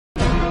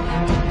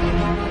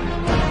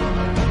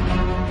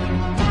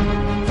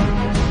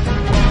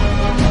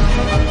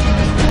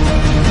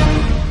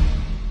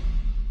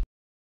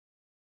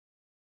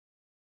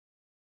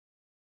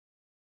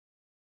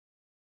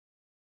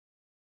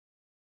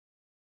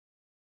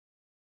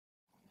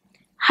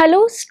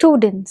Hello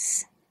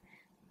students,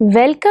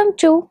 welcome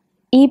to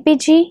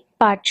EPG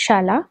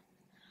Pathshala.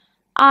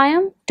 I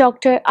am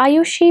Dr.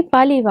 Ayushi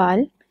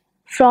Paliwal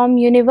from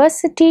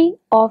University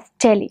of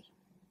Delhi.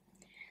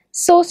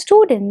 So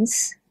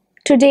students,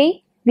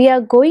 today we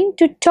are going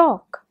to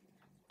talk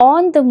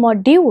on the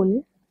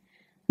module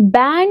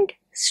Band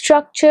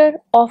Structure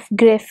of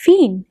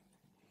Graphene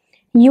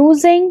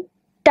using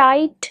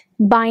Tight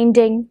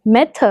Binding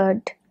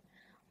Method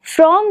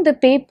from the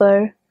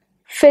paper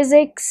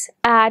Physics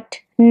at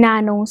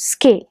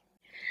Nanoscale.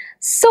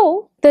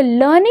 So, the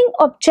learning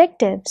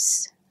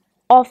objectives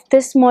of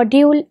this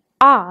module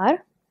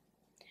are: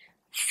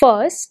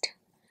 first,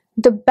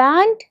 the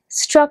band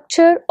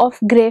structure of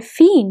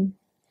graphene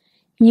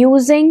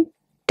using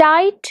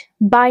tight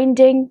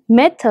binding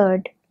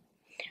method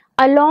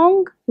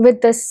along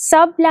with the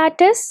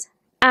sublattice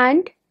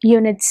and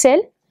unit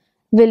cell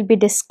will be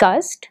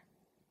discussed.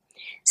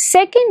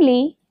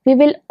 Secondly, we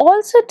will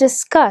also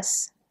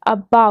discuss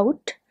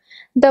about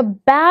the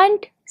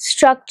band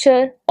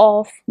structure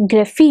of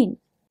graphene.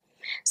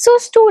 So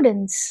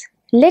students,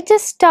 let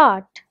us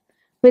start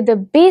with a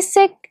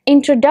basic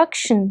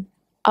introduction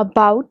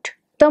about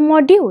the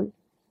module.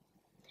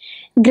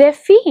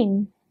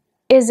 Graphene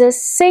is a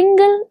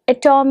single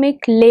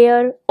atomic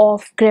layer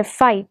of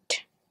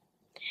graphite.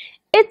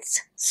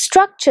 Its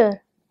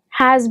structure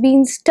has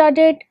been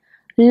studied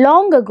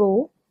long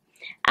ago,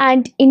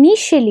 and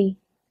initially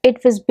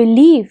it was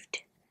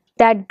believed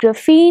that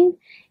graphene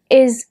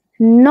is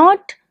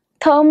not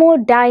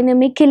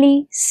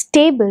thermodynamically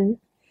stable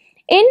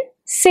in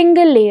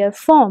single layer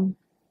form.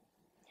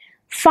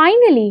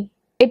 Finally,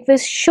 it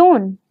was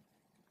shown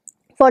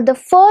for the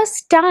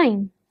first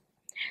time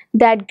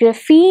that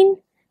graphene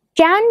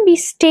can be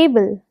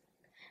stable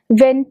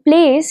when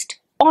placed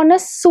on a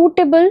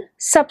suitable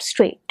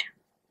substrate.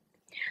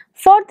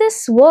 For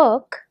this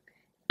work,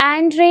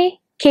 Andrei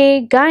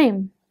K.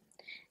 Geim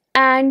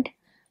and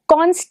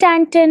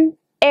Konstantin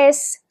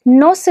S.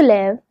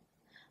 Noselev,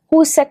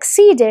 who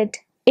succeeded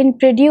in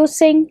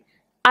producing,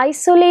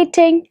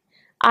 isolating,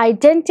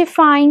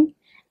 identifying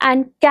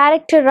and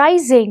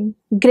characterizing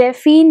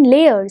graphene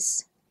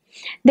layers.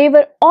 They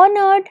were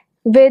honored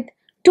with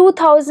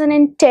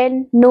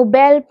 2010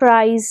 Nobel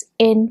Prize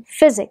in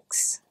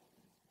Physics.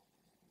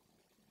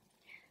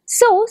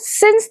 So,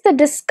 since the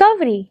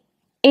discovery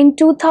in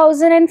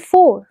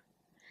 2004,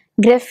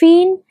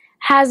 graphene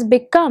has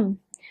become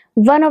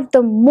one of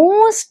the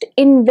most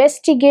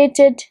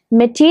investigated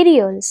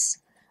materials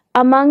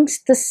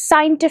amongst the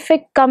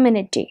scientific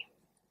community.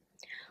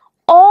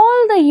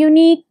 All the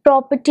unique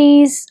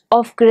properties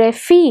of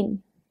graphene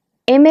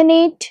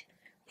emanate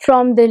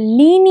from the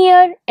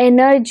linear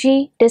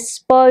energy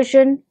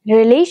dispersion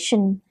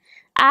relation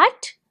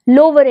at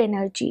lower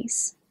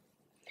energies.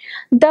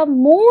 The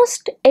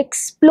most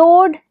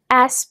explored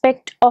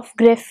aspect of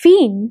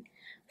graphene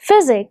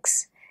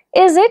physics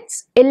is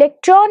its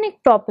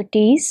electronic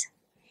properties,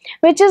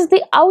 which is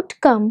the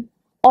outcome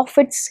of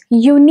its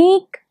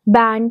unique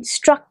band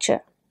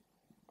structure.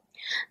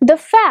 The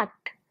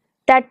fact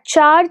that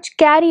charge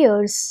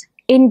carriers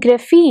in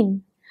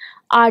graphene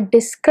are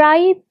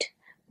described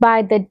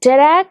by the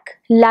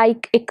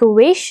Dirac-like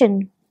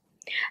equation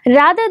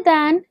rather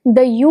than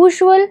the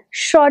usual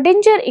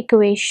Schrödinger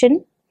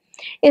equation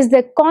is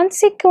the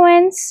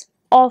consequence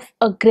of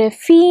a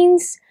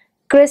graphene's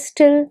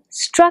crystal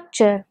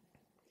structure,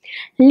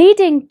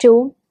 leading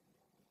to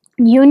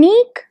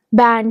unique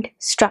band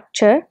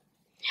structure,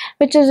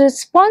 which is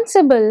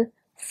responsible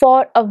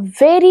for a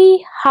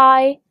very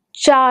high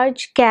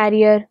charge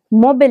carrier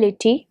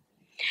mobility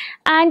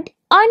and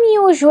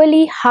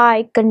unusually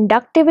high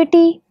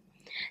conductivity,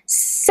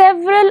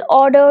 several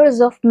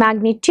orders of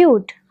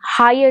magnitude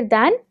higher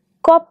than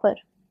copper.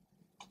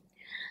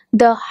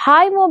 The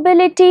high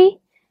mobility,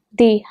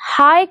 the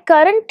high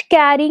current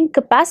carrying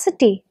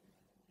capacity,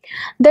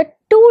 the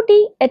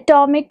 2D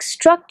atomic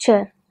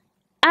structure,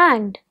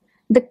 and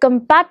the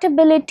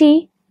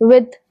compatibility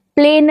with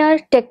planar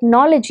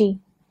technology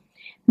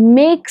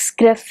makes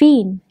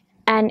graphene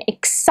an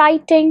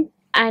exciting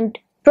and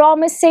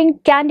promising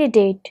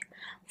candidate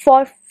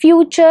for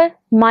future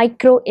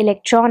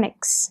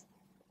microelectronics.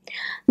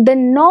 The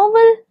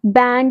novel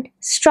band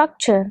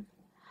structure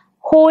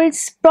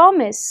holds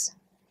promise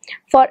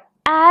for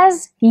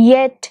as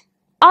yet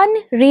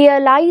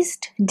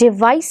unrealized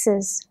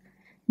devices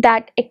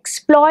that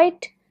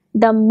exploit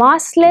the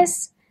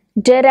massless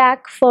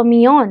Dirac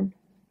fermion,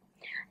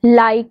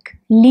 like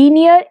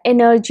linear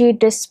energy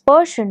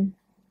dispersion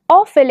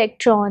of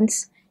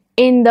electrons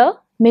in the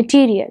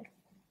material.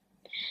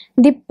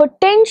 The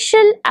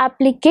potential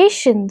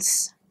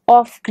applications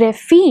of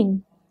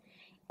graphene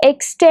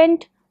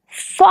extend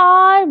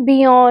far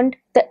beyond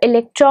the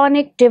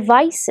electronic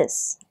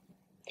devices.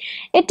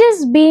 It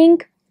is being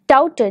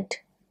touted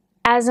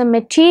as a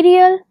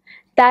material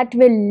that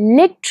will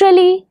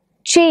literally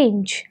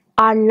change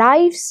our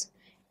lives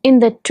in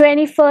the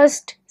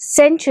 21st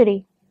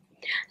century,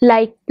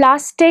 like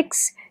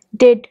plastics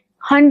did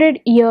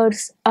 100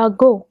 years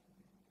ago.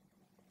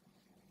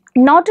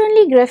 Not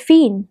only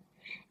graphene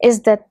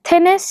is the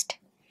thinnest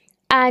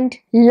and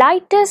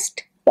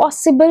lightest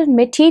possible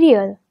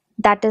material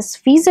that is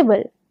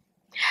feasible,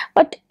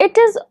 but it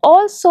is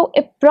also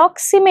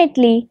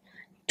approximately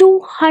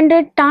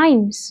 200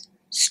 times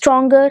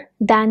stronger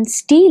than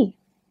steel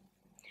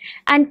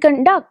and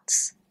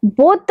conducts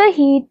both the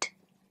heat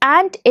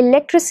and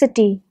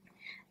electricity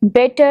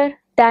better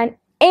than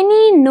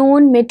any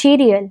known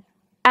material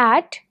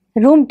at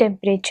room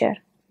temperature.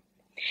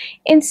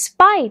 In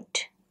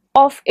spite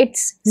of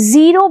its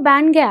zero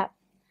band gap,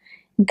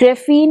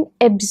 graphene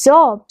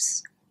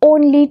absorbs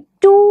only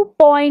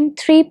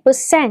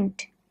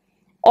 2.3%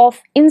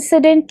 of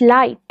incident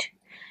light,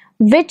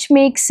 which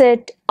makes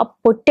it a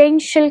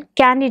potential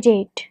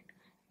candidate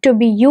to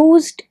be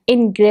used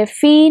in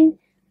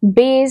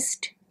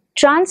graphene-based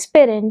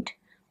transparent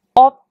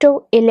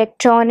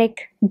optoelectronic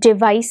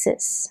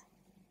devices.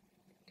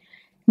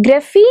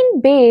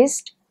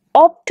 Graphene-based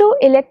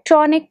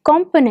optoelectronic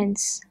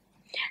components,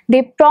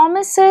 they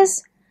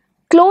promises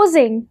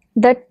closing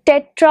the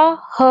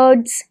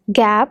terahertz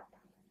gap,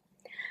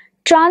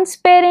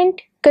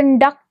 transparent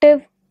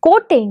conductive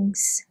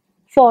coatings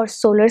for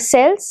solar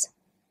cells,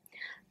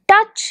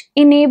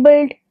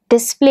 touch-enabled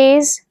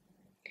displays,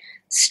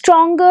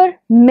 stronger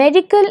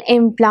medical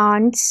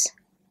implants,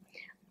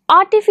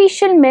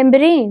 artificial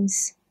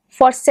membranes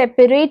for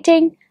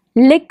separating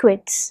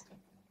liquids,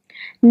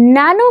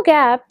 nano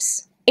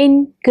gaps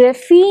in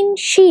graphene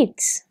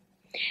sheets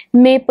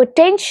may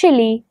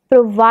potentially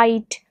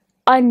provide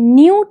a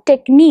new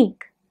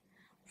technique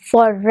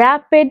for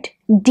rapid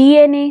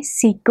DNA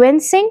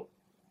sequencing.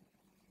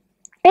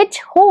 It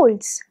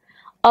holds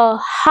a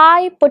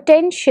high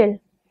potential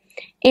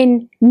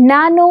in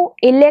nano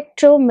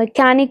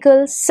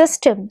electromechanical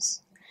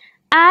systems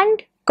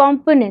and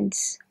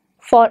components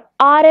for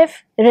RF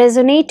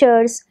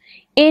resonators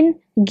in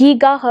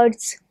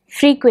gigahertz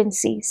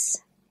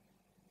frequencies.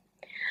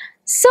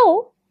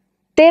 So,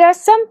 there are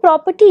some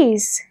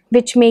properties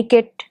which make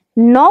it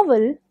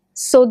novel.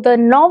 So, the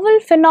novel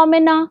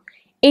phenomena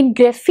in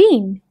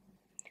graphene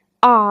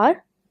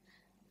are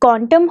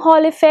quantum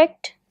Hall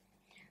effect,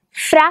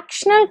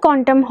 fractional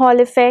quantum Hall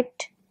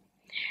effect,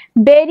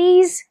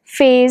 Berry's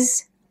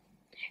phase,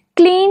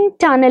 clean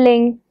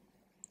tunneling,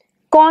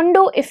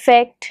 Kondo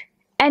effect,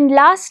 and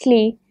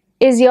lastly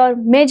is your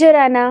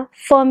Majorana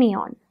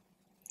fermion.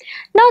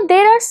 Now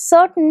there are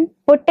certain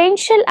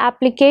potential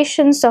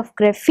applications of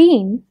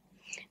graphene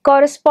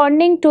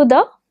corresponding to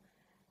the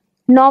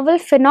novel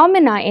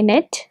phenomena in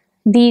it.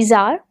 These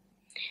are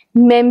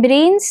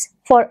membranes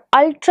for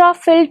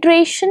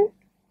ultrafiltration,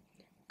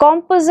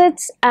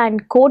 composites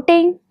and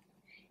coating,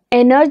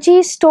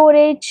 energy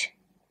storage,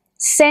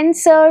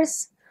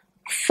 sensors,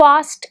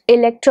 fast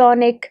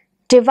electronic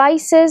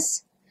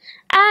devices,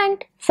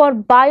 and for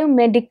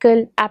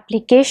biomedical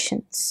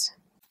applications.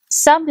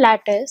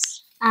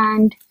 Sublattice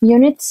and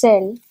unit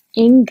cell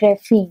in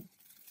graphene.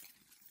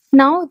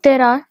 Now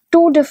there are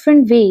two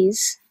different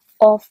ways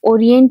of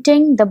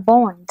orienting the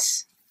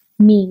bonds,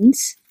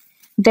 means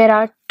there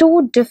are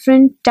two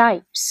different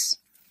types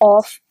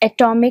of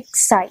atomic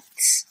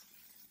sites.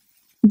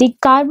 The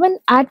carbon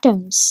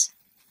atoms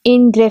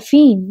in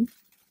graphene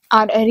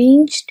are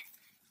arranged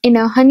in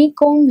a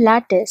honeycomb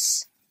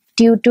lattice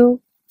due to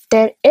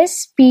their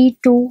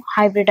sp2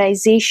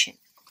 hybridization.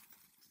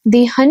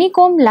 The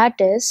honeycomb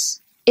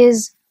lattice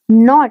is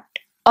not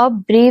a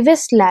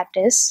Bravais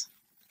lattice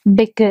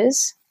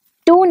because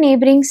two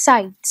neighboring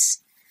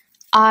sites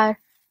are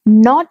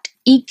not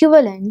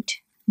equivalent,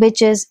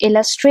 which is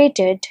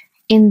illustrated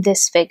in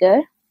this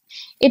figure.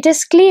 It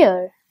is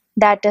clear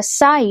that a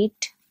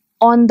site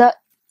on the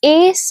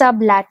A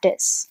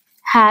sublattice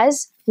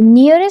has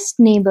nearest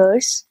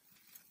neighbors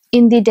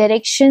in the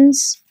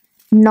directions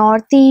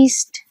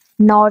northeast,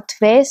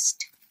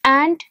 northwest,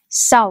 and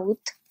south,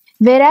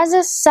 whereas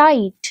a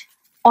site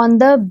on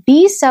the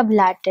B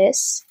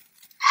sublattice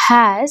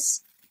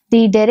has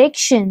the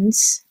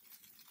directions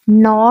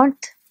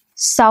north,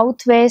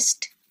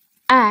 southwest,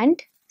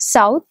 and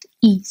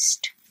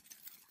southeast.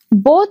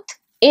 Both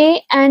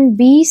A and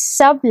B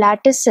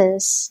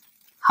sublattices,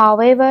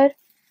 however,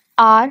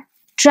 are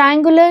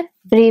triangular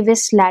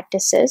Bravais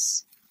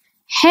lattices.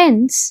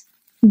 Hence,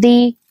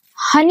 the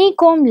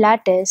honeycomb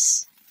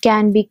lattice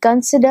can be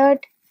considered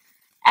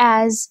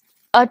as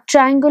a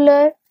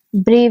triangular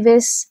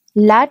Bravais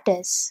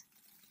lattice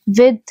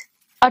with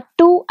a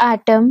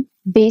two-atom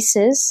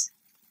basis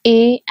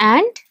A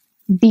and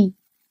B.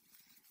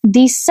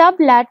 The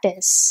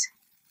sublattice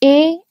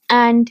A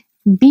and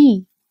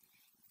B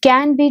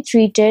can be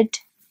treated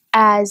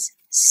as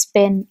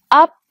spin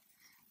up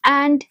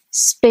and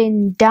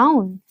spin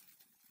down,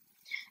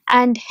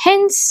 and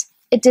hence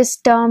it is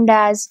termed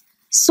as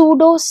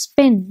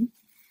pseudo-spin,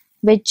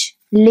 which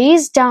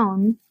lays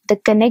down the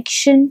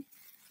connection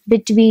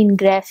between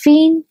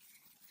graphene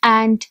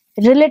and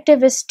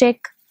relativistic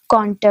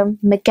quantum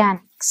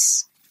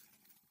mechanics.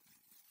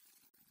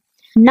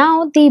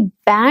 Now the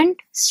band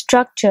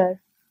structure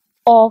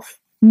of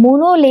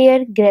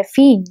monolayer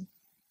graphene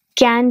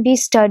can be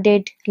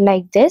studied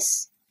like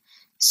this.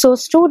 So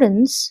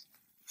students,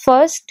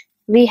 first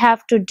we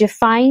have to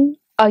define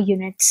a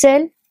unit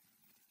cell.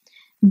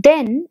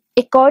 Then,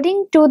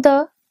 according to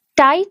the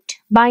tight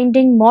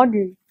binding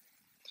model,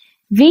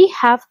 we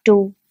have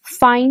to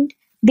find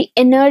the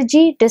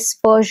energy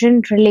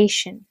dispersion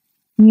relation.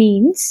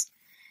 Means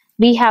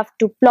we have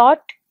to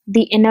plot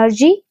the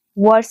energy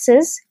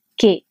versus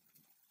K.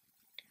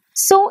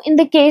 So in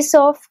the case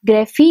of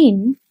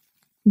graphene,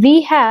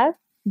 we have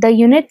the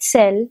unit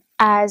cell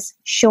as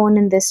shown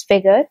in this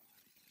figure,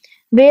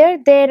 where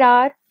there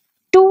are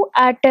 2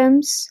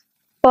 atoms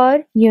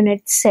per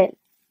unit cell.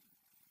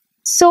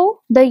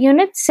 So the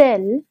unit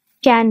cell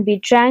can be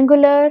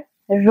triangular,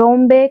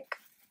 rhombic,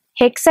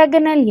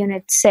 hexagonal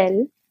unit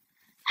cell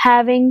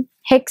having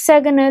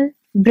hexagonal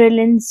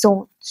brilliant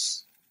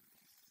zones.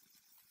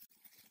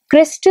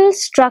 Crystal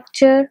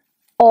structure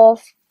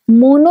of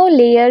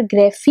monolayer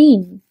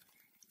graphene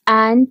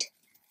and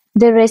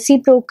the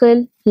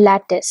reciprocal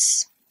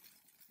lattice.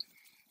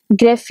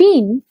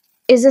 Graphene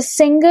is a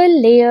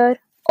single layer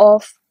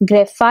of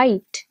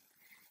graphite,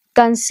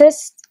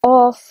 consists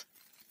of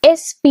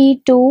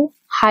sp2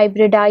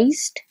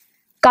 hybridized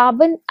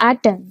carbon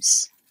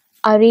atoms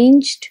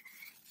arranged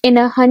in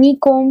a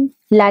honeycomb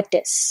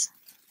lattice.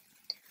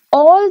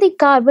 All the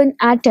carbon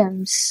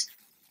atoms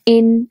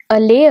in a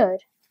layer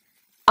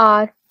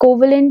are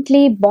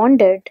covalently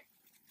bonded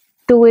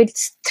to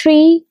its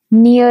 3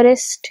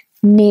 nearest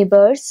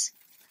neighbors,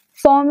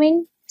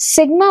 forming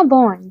sigma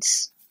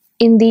bonds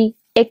in the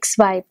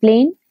xy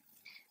plane.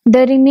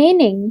 The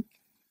remaining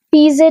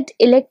pz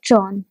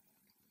electron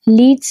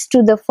leads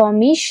to the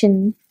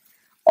formation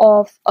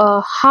of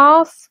a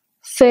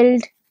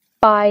half-filled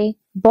pi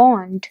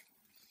bond,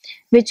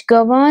 which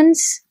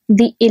governs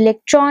the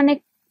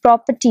electronic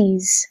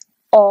properties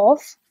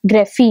of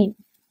graphene.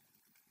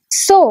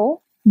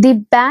 So, the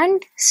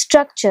band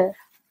structure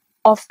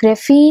of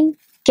graphene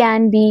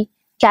can be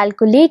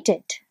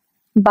calculated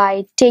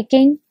by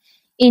taking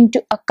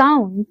into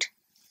account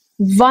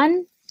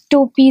 1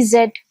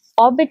 2pz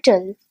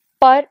orbital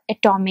per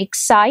atomic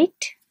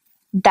site,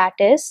 that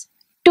is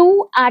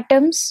 2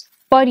 atoms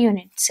per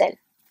unit cell.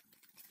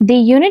 The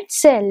unit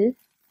cell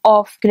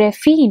of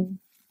graphene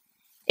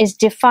is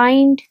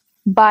defined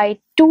by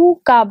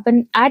 2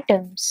 carbon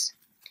atoms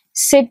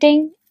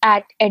sitting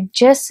at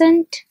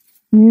adjacent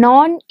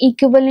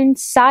non-equivalent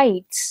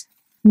sites,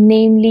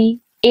 namely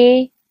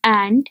A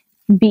and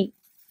B.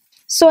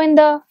 So in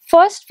the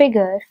first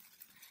figure,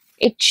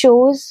 it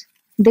shows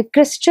the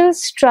crystal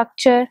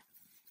structure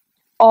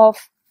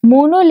of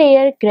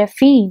monolayer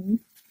graphene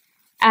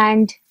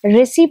and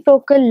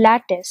reciprocal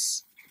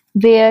lattice,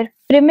 where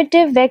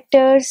primitive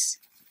vectors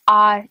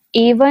are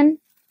A1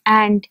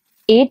 and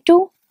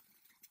A2,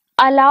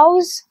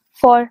 allows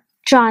for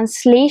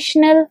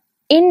translational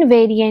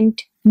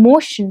invariant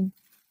motion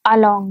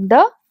along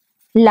the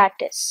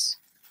lattice.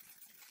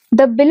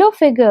 The below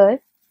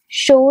figure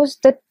shows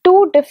the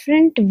 2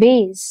 different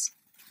ways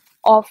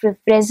of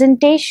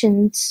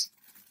representations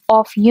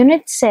of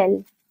unit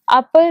cell.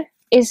 Upper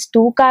is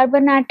 2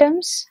 carbon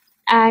atoms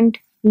and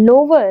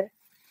lower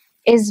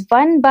is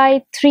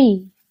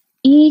 1/3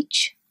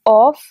 each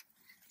of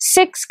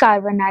 6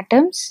 carbon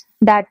atoms,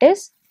 that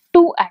is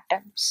 2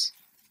 atoms.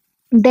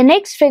 The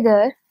next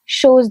figure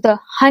shows the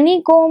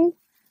honeycomb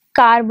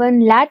carbon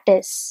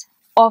lattice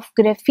of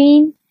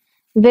graphene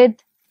with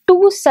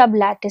 2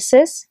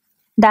 sublattices,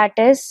 that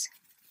is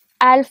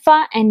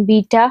alpha and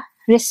beta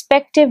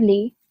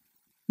respectively,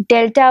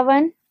 delta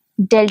 1,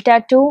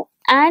 delta 2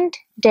 and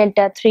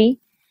delta 3,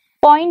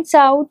 points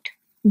out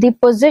the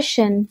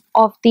position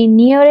of the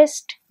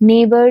nearest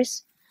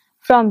neighbors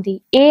from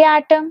the A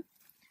atom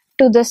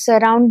to the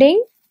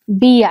surrounding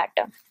B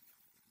atom.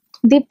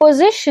 The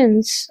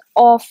positions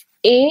of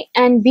A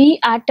and B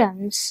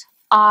atoms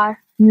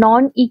are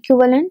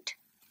non-equivalent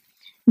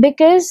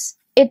because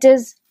it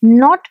is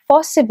not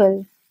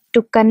possible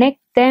to connect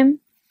them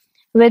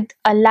with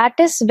a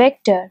lattice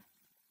vector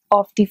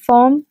of the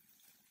form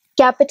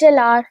capital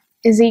R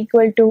is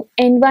equal to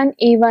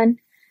N1A1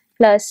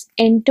 plus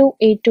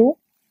N2A2,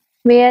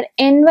 where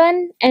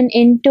N1 and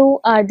N2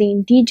 are the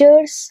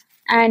integers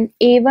and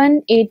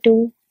A1,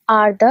 A2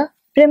 are the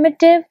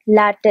primitive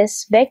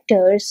lattice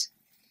vectors,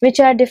 which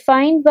are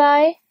defined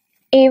by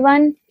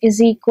A1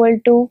 is equal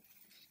to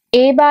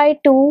A by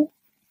 2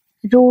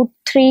 root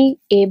 3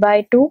 A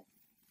by 2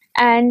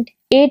 and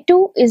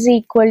A2 is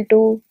equal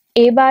to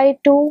A by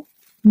 2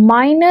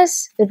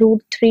 minus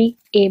root 3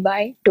 A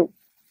by 2,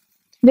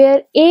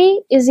 where A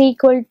is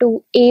equal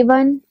to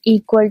A1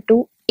 equal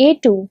to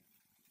A2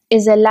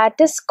 is a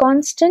lattice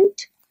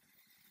constant,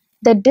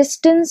 the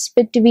distance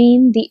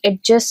between the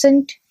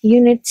adjacent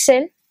unit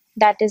cell,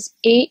 that is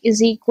A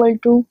is equal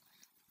to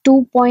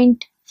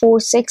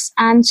 2.46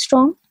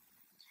 angstrom.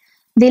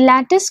 The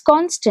lattice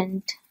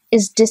constant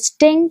is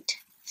distinct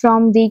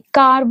from the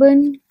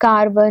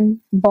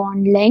carbon-carbon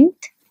bond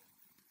length.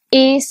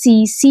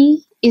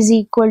 ACC is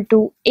equal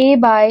to A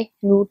by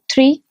root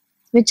 3,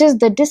 which is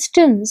the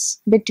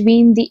distance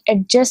between the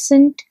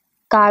adjacent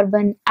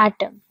carbon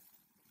atom.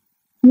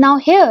 Now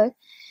here,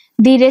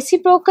 the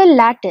reciprocal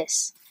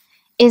lattice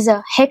is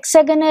a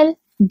hexagonal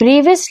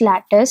Brevis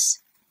lattice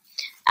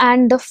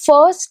and the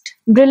first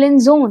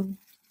brilliant zone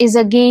is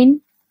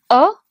again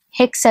a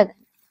hexagon.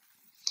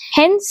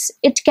 Hence,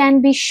 it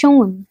can be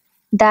shown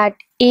that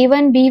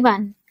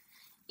A1B1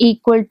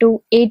 equal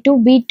to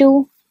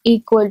A2B2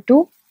 equal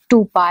to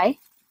 2 pi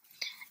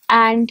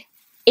and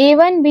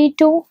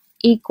A1B2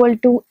 equal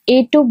to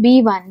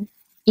A2B1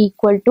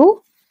 equal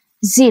to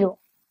 0.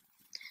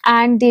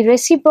 And the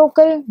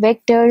reciprocal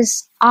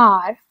vectors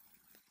are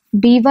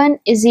B1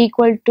 is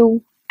equal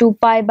to 2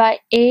 pi by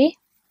A,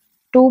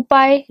 2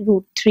 pi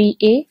root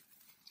 3A,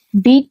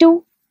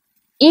 B2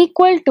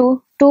 equal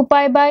to 2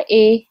 pi by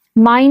A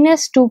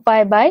minus 2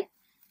 pi by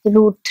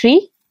root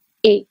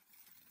 3A.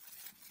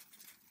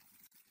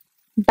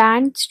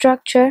 Band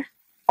structure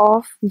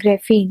of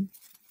graphene.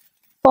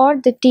 For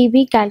the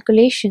TB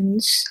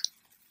calculations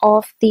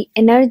of the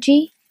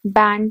energy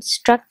band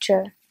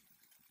structure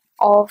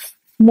of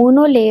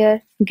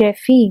monolayer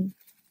graphene,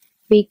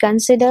 we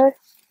consider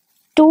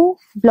two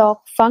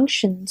block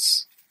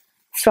functions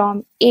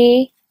from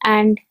A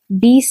and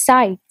B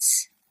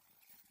sites,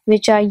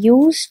 which are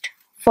used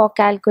for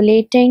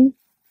calculating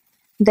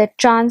the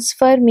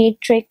transfer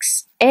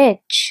matrix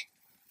H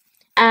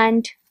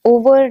and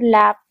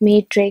overlap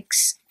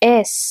matrix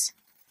S,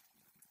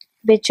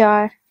 which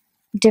are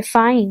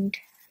defined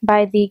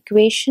by the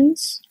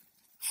equations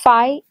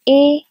phi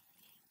A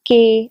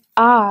K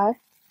R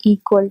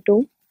equal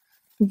to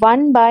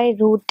 1 by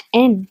root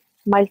n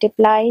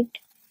multiplied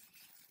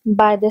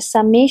by the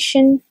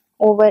summation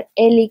over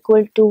L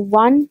equal to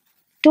 1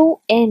 to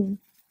n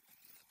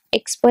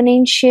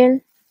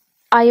exponential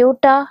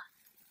iota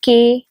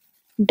k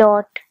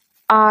dot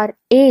R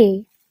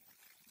A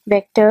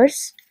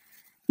vectors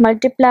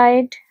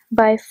multiplied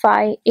by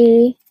phi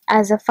A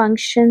as a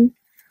function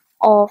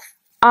of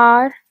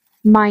R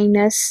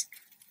minus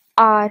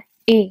R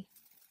A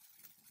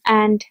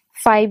and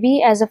phi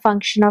B as a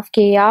function of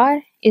kr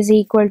is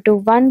equal to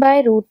 1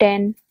 by root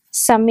n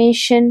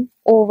summation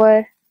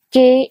over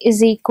k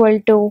is equal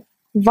to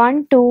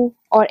 1 to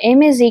or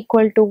m is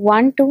equal to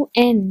 1 to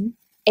n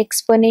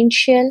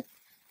exponential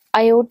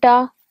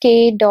iota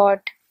k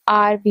dot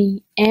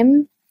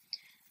RBM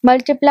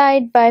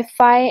multiplied by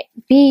phi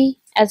b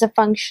as a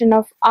function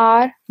of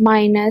r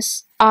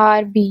minus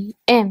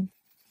RBM.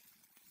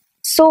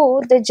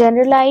 So the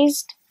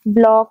generalized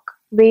block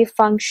wave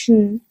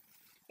function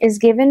is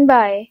given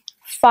by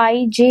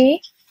phi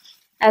j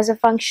as a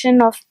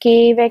function of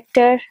k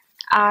vector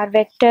r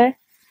vector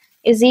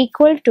is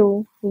equal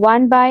to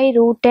 1 by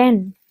root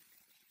n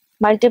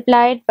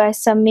multiplied by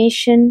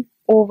summation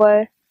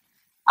over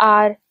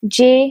r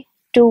j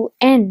to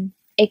n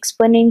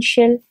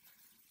exponential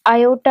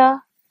iota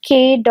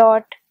k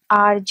dot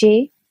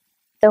rj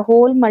the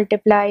whole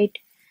multiplied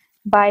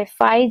by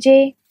phi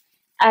j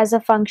as a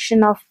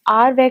function of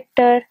r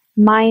vector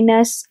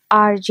minus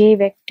rj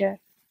vector,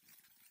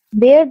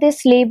 where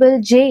this label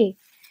j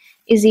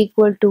is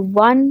equal to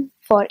 1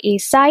 for A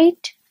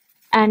site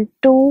and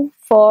 2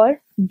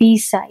 for B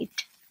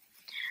site.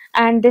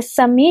 And this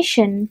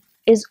summation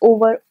is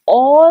over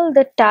all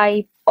the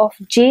type of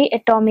j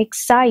atomic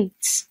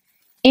sites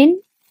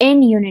in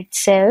n unit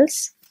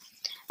cells,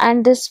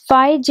 and this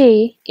phi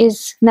j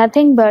is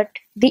nothing but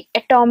the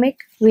atomic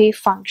wave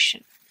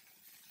function.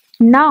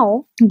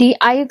 Now the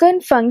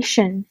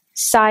eigenfunction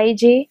psi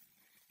j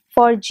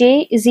for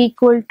j is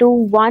equal to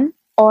 1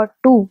 or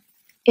 2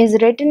 is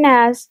written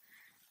as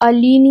a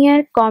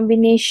linear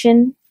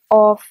combination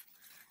of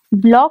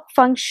block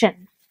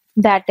function,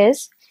 that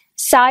is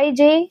psi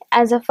j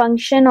as a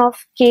function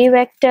of k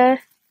vector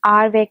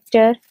r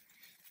vector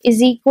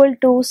is equal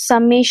to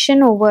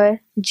summation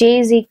over j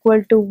is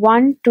equal to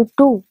 1 to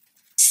 2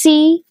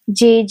 c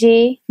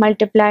jj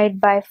multiplied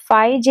by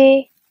phi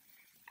j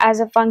as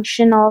a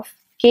function of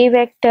k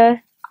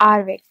vector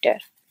r vector,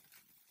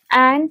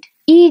 and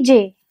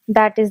ej,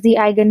 that is the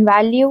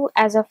eigenvalue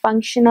as a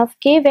function of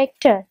k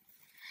vector,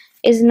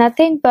 is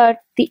nothing but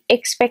the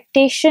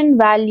expectation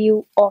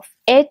value of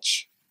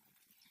h,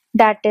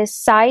 that is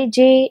psi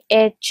j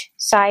h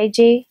psi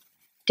j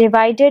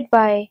divided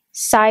by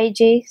psi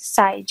j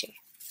psi j.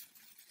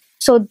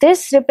 So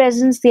this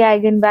represents the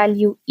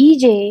eigenvalue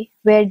ej,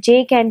 where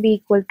j can be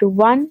equal to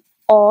 1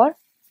 or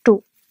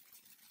 2.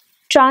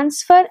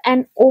 Transfer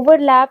and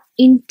overlap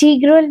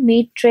integral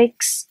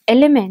matrix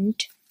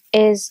element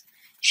is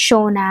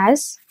shown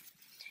as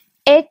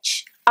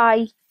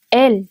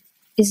HIL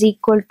is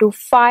equal to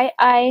phi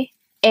I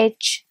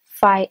H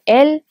phi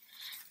L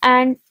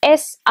and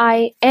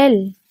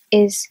SIL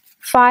is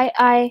phi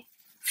I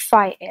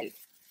phi L.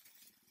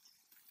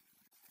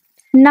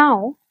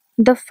 Now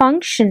the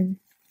function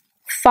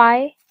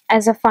phi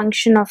as a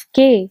function of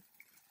k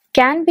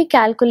can be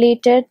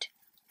calculated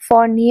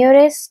for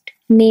nearest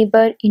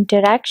neighbor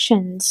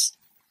interactions,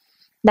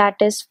 that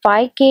is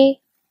phi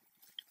k,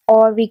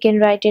 or we can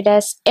write it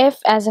as f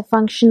as a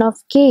function of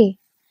k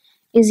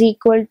is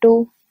equal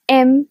to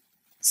m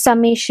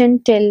summation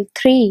till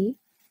 3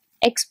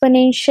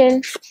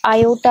 exponential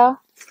iota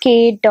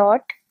k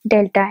dot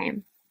delta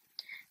m,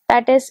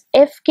 that is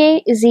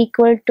fk is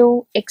equal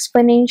to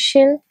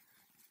exponential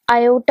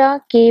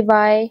iota k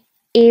by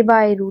a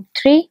by root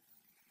 3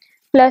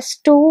 plus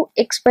 2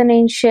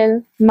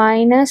 exponential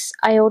minus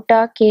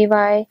iota ky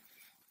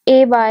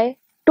a by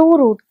 2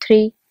 root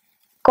 3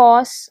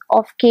 cos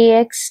of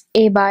kx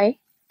a by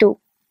 2.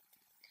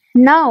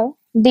 Now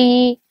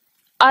the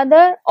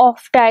other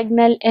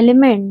off-diagonal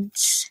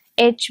elements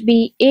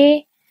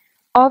HBA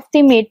of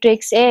the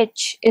matrix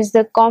H is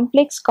the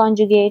complex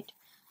conjugate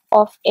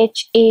of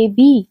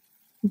HAB,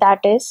 that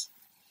is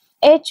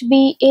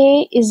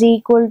HBA is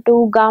equal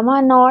to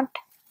gamma naught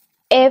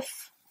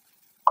F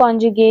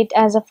conjugate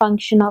as a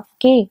function of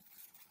K.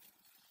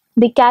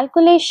 The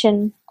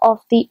calculation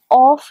of the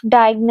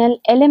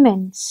off-diagonal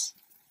elements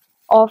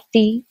of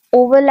the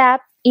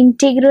overlap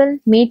integral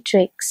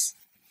matrix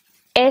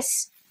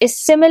S is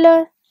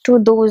similar to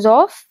those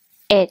of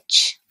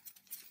H.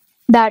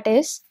 That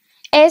is,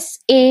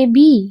 SAB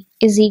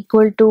is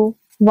equal to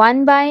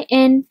 1 by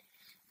n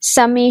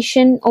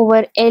summation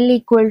over L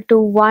equal to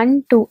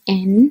 1 to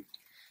n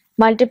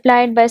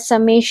multiplied by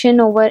summation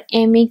over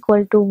m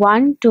equal to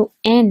 1 to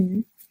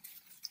n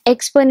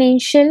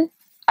exponential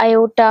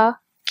iota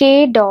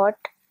k dot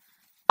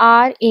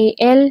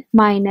RAL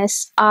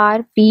minus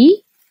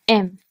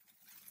RPM.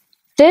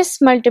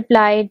 This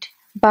multiplied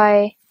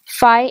by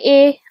phi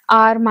A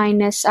R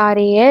minus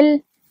RAL,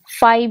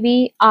 phi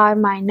B R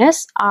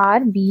minus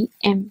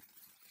RBM,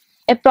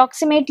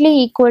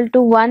 approximately equal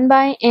to 1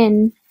 by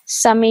n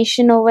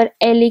summation over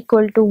L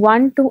equal to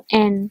 1 to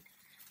n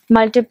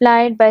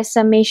multiplied by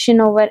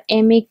summation over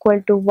m equal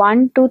to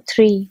 1 to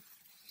 3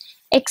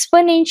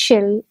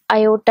 exponential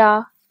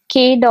iota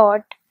k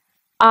dot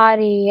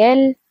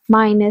RAL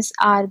minus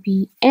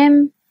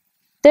RBM.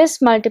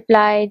 This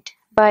multiplied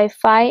by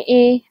phi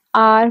A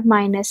R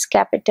minus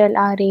capital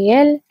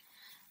RAL,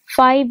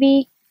 phi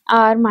B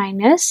R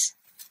minus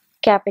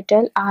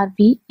capital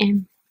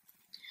RBM.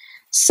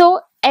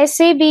 So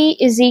SAB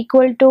is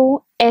equal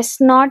to S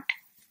naught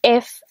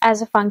F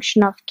as a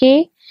function of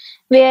K,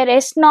 where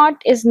S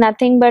naught is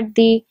nothing but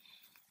the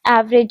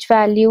average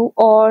value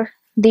or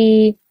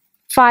the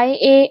phi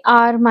A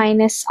R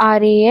minus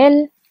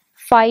RAL,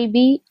 phi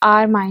B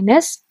R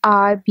minus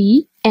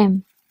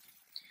RBM.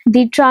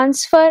 The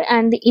transfer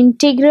and the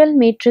integral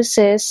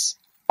matrices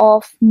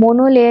of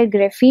monolayer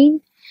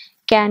graphene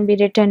can be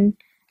written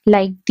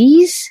like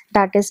these,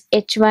 that is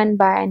H1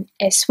 by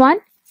S1,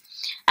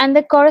 and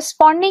the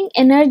corresponding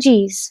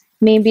energies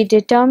may be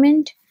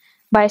determined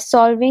by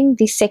solving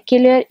the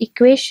secular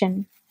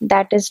equation,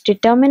 that is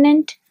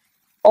determinant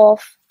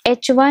of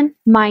H1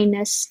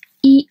 minus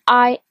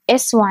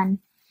EIS1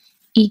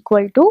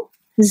 equal to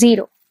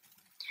 0.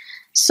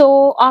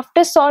 So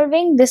after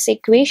solving this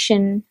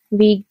equation,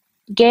 we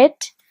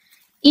get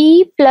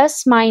E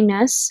plus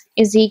minus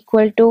is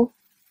equal to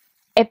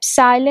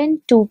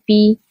epsilon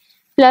 2p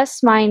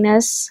plus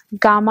minus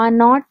gamma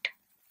naught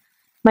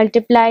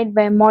multiplied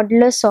by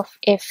modulus of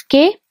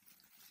Fk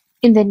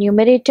in the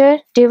numerator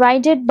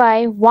divided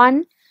by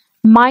 1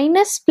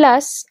 minus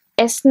plus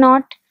S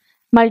naught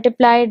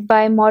multiplied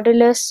by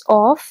modulus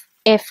of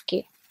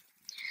Fk.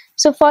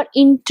 So for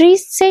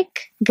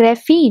intrinsic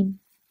graphene,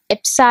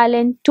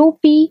 epsilon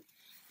 2p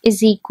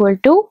is equal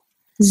to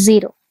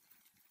 0.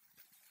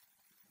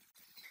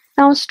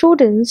 Now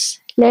students,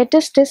 let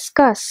us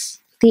discuss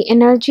the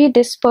energy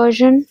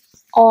dispersion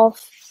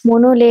of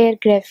monolayer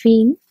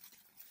graphene.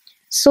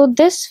 So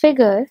this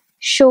figure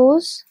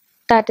shows,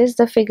 that is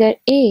the figure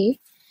A,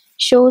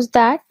 shows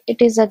that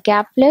it is a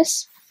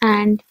gapless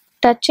and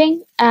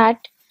touching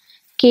at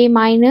K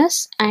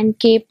minus and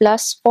K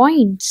plus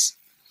points,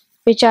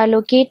 which are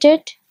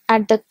located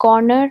at the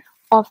corner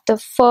of the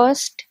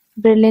first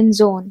Brillouin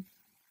zone.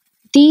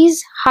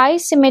 These high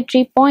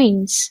symmetry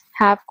points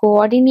have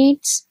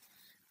coordinates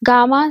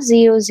gamma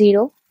 0,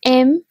 0,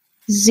 m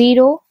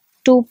 0,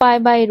 2 pi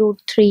by root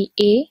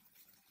 3a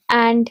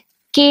and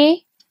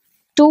k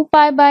 2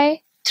 pi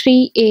by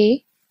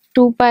 3a,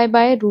 2 pi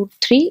by root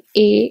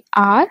 3a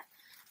are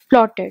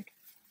plotted.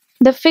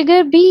 The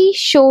figure B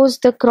shows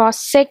the cross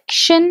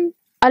section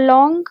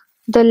along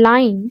the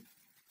line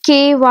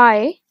ky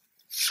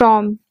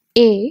from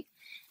A,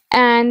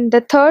 and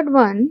the third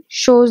one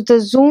shows the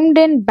zoomed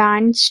in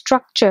band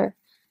structure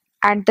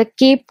at the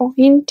K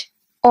point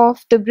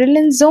of the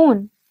Brillouin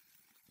zone,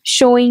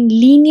 showing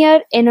linear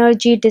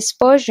energy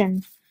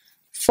dispersion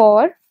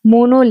for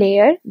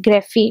monolayer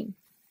graphene.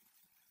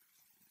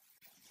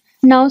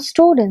 Now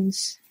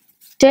students,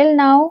 till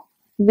now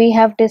we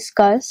have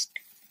discussed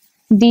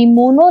the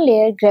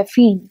monolayer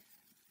graphene.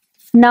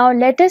 Now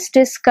let us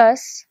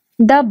discuss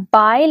the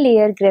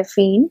bilayer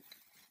graphene,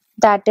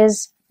 that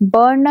is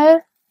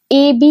Burner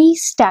AB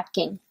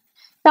stacking.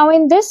 Now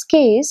in this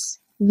case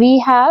we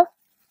have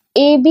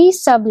AB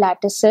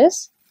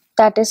sublattices,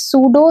 that is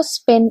pseudo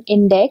spin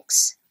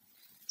index.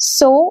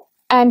 So,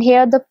 and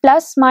here the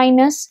plus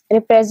minus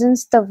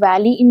represents the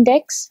valley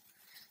index.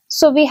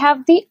 So we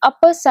have the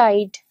upper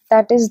side,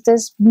 that is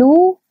this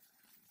blue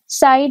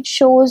side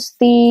shows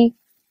the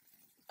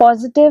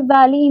positive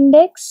valley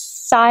index,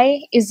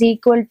 psi is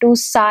equal to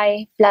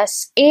psi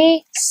plus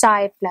A,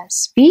 psi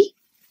plus B,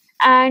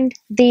 and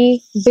the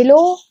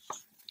below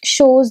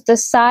shows the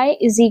psi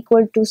is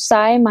equal to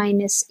psi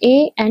minus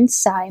A and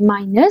psi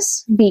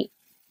minus B.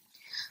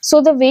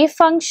 So the wave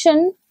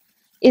function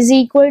is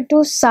equal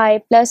to psi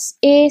plus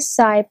A,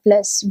 psi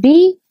plus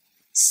B,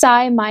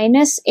 psi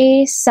minus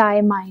A,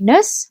 psi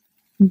minus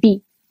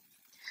B.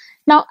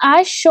 Now,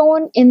 as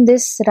shown in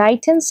this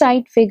right hand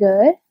side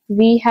figure,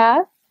 we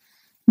have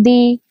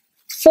the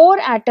 4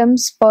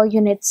 atoms per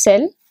unit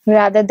cell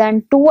rather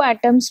than 2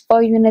 atoms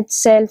per unit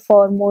cell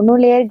for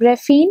monolayer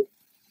graphene,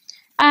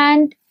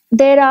 and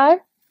there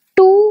are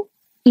 2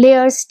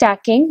 layer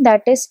stacking,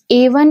 that is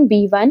A1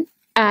 B1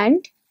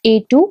 and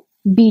A2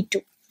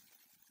 B2,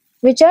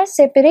 which are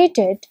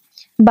separated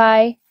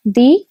by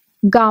the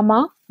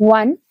gamma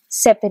 1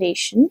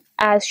 separation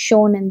as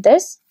shown in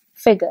this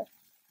figure.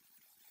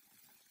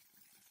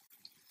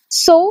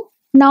 So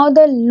now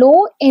the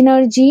low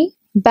energy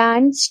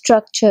band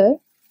structure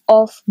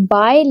of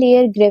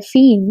bilayer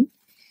graphene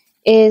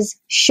is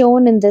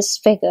shown in this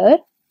figure.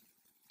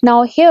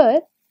 Now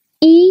here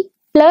E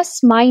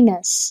plus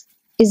minus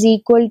is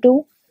equal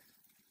to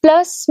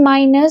plus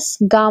minus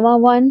gamma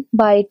 1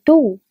 by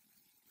 2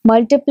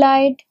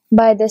 multiplied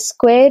by the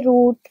square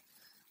root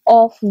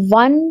of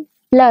 1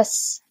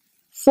 plus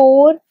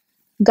 4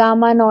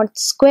 gamma naught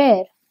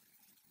square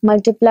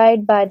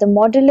multiplied by the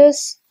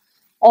modulus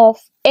of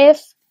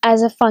f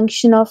as a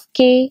function of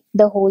k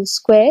the whole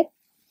square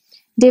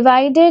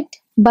divided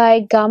by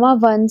gamma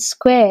 1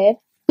 square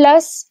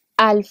plus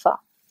alpha,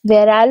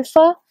 where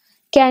alpha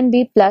can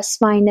be plus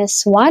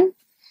minus 1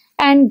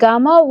 and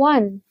gamma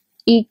 1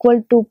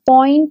 equal to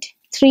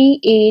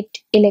 0.38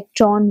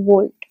 electron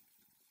volt.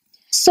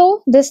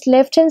 So this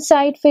left hand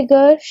side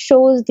figure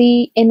shows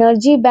the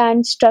energy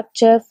band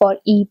structure for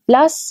E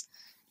plus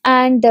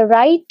and the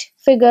right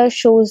figure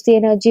shows the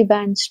energy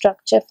band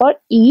structure for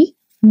E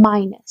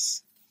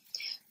minus.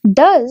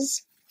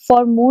 Thus,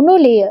 for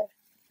monolayer,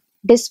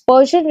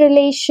 dispersion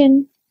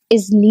relation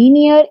is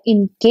linear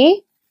in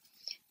K,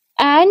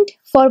 and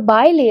for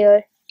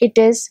bilayer it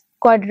is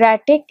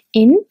quadratic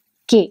in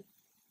K.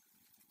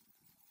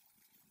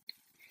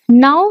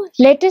 Now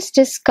let us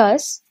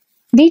discuss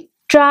the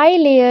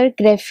tri-layer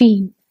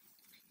graphene.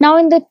 Now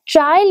in the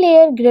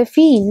tri-layer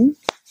graphene,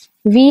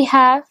 we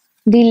have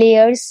the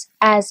layers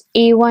as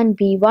A1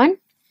 B1,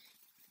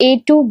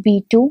 A2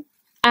 B2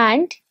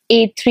 and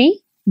A3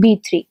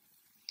 B3.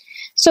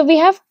 So we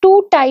have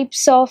 2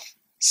 types of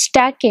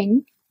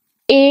stacking,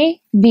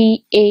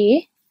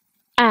 ABA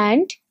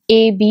and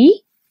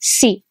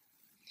ABC.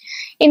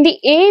 In the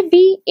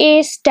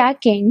ABA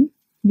stacking,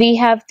 we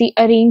have the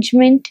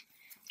arrangement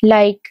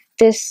like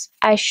this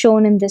as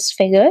shown in this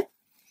figure,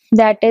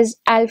 that is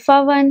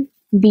alpha 1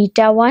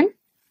 beta 1,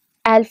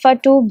 alpha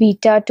 2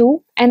 beta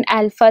 2 and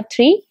alpha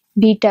 3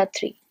 beta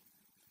 3.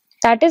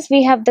 That is,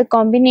 we have the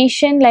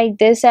combination like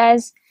this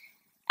as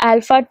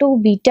alpha 2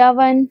 beta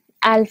 1,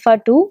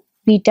 alpha 2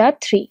 beta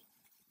 3.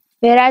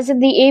 Whereas in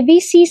the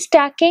ABC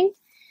stacking,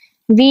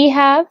 we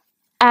have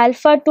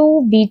alpha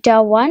 2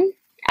 beta 1,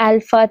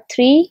 alpha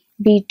 3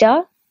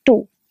 beta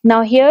 2.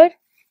 Now here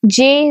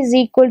J is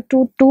equal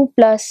to 2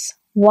 plus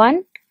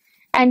 1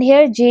 and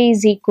here J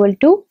is equal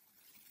to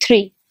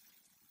 3.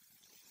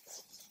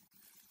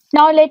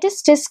 Now let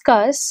us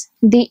discuss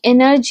the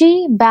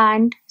energy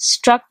band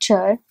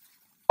structure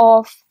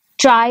of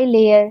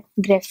tri-layer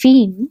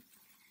graphene.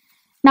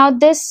 Now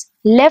this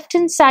left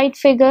hand side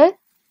figure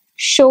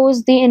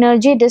shows the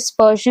energy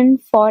dispersion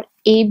for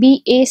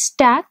ABA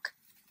stack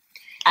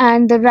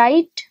and the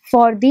right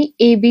for the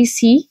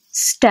ABC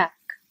stack.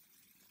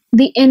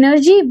 The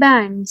energy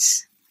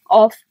bands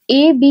of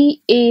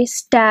ABA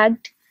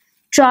stacked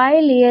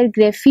tri-layer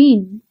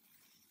graphene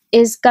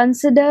is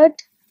considered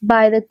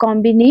by the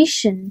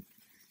combination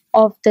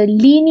of the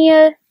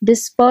linear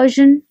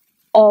dispersion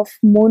of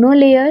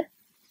monolayer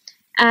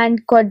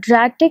and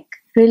quadratic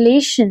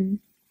relation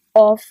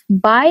of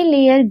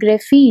bilayer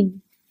graphene,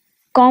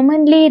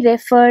 commonly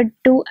referred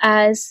to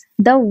as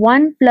the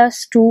 1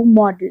 plus 2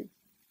 model,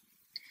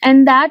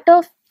 and that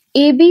of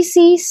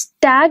ABC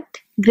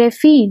stacked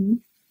graphene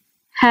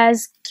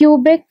has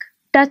cubic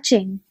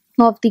touching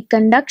of the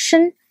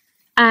conduction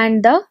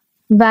and the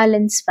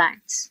valence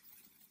bands.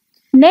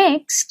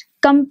 Next,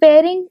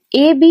 comparing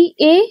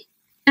ABA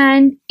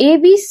and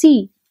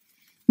ABC,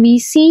 we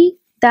see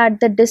that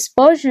the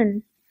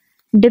dispersion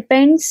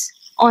depends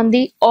on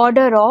the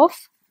order of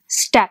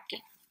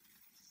stacking.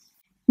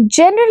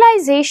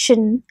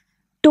 Generalization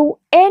to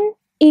n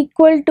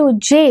equal to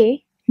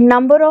j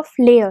number of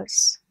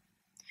layers.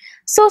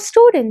 So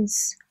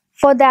students,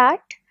 for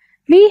that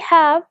we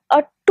have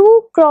a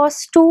 2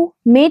 cross 2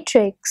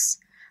 matrix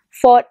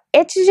for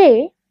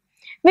Hj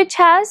which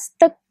has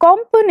the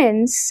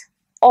components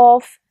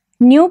of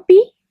nu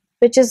p,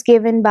 which is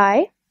given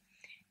by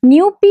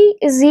nu p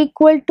is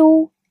equal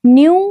to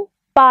nu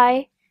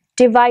pi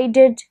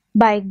divided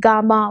by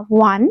gamma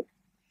 1,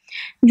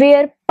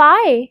 where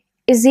pi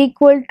is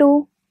equal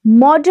to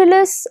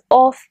modulus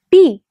of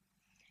p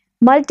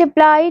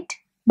multiplied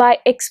by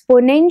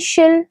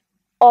exponential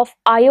of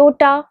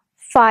iota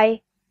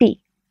phi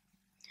p.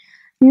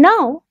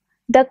 Now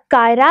the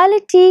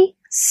chirality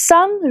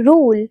some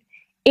rule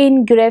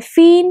in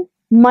graphene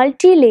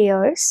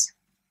multilayers,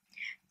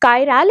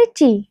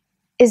 chirality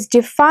is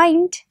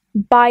defined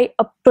by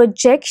a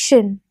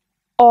projection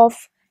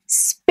of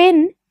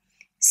spin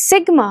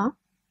sigma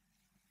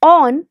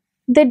on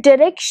the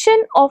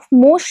direction of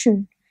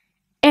motion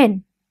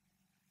n.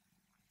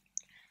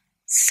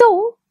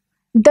 So,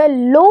 the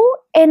low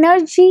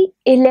energy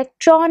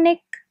electronic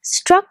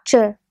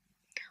structure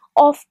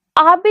of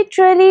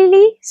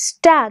arbitrarily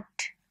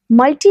stacked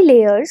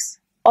multilayers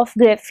of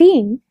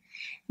graphene,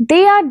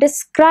 they are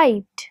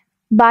described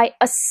by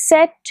a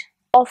set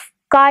of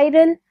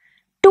chiral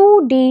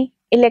 2D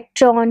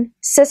electron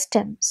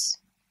systems.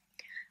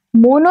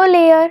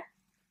 Monolayer,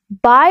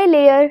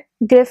 bilayer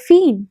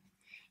graphene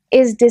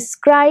is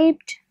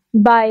described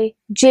by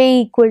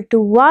J equal to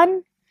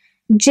 1,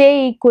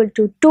 J equal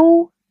to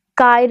 2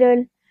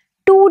 chiral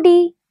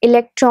 2D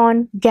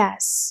electron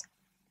gas.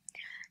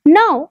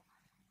 Now,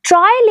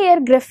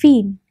 trilayer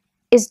graphene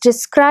is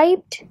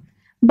described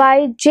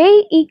by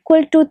J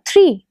equal to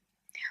 3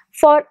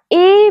 for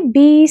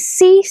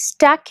ABC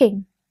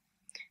stacking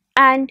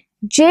and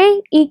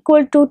J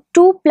equal to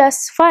 2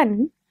 plus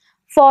 1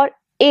 for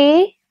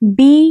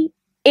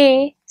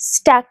ABA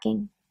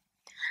stacking.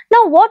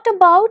 Now, what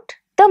about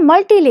the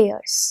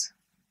multilayers?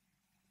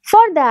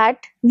 For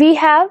that,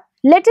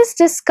 let us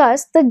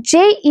discuss the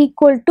J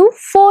equal to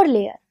 4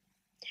 layer.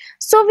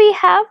 So, we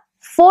have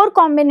 4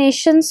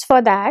 combinations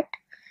for that.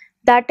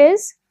 That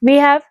is, we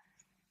have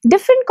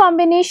different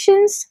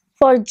combinations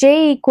for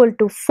J equal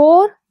to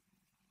 4,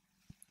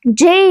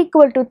 J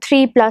equal to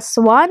 3 plus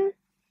 1,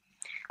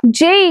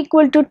 J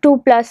equal to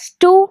 2 plus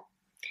 2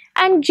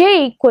 and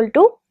J equal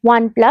to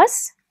 1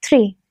 plus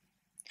 3.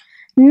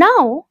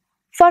 Now,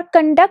 for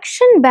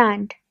conduction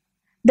band,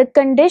 the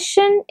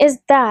condition is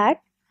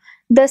that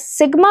the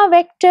sigma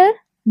vector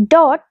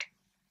dot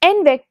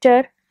n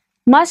vector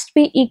must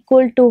be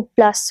equal to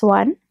plus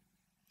 1,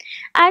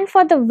 and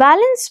for the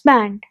valence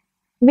band,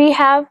 we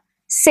have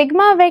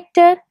sigma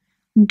vector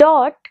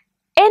dot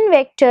n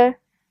vector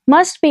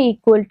must be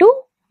equal to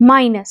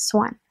minus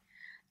 1.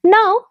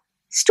 Now,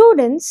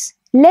 students,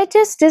 let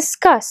us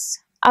discuss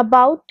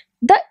about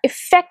the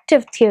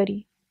effective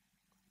theory.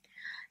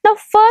 Now,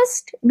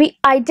 first we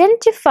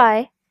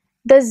identify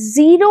the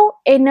zero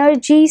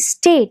energy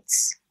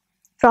states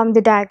from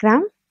the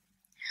diagram.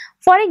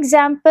 For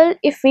example,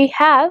 if we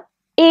have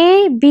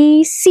A,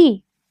 B,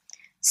 C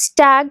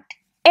stacked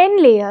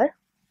n layer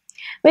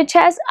which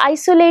has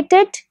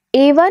isolated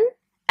A1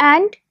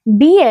 and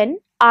Bn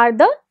are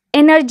the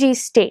energy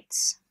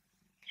states.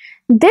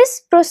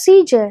 This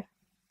procedure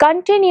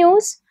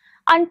continues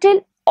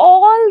until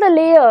all the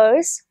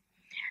layers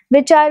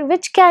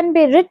which can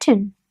be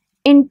written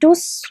into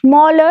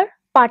smaller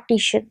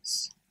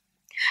partitions.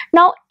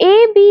 Now,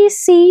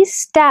 ABC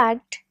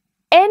stacked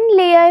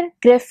n-layer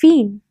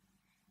graphene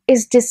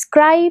is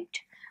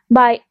described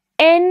by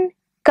n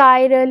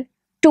chiral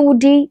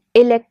 2D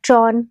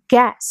electron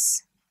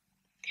gas.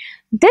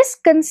 This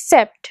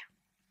concept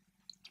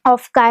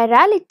of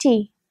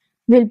chirality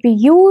will be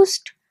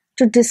used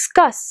to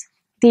discuss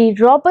the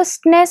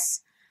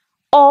robustness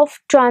of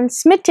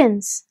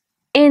transmittance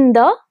in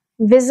the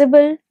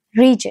visible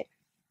region.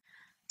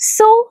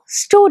 So,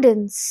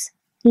 students,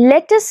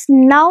 let us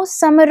now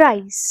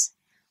summarize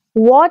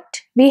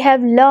what we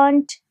have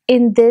learned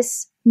in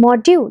this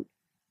module.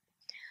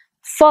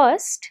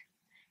 First,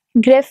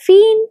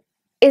 graphene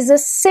is a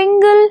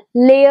single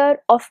layer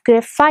of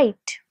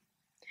graphite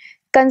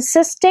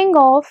consisting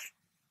of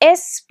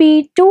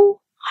sp2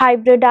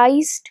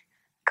 hybridized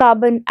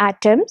carbon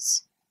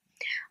atoms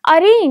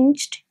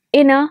arranged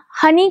in a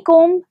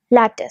honeycomb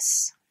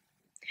lattice.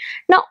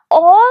 Now,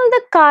 all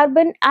the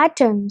carbon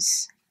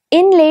atoms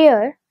in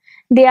layer,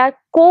 they are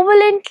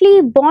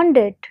covalently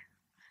bonded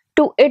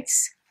to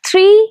its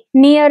 3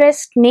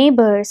 nearest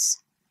neighbors,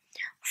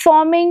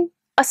 forming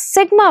a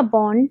sigma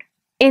bond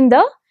in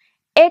the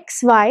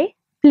xy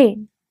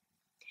plane.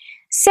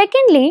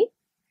 Secondly,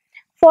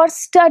 for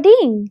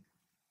studying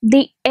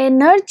the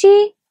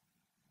energy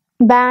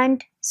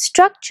band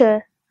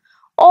structure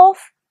of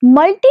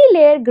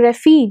multi-layer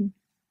graphene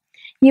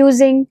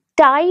using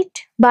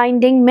tight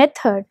binding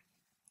method,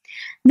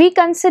 we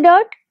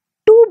considered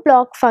 2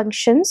 block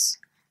functions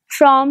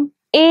from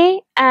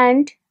A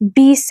and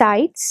B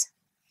sides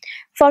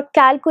for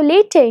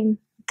calculating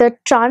the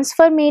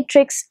transfer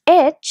matrix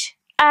H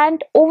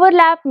and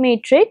overlap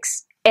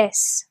matrix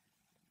S.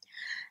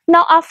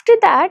 Now, after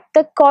that,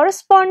 the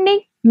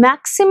corresponding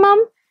maximum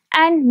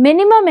and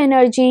minimum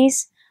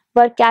energies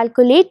were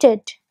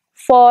calculated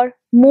for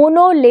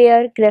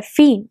monolayer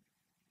graphene.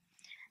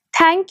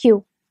 Thank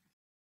you.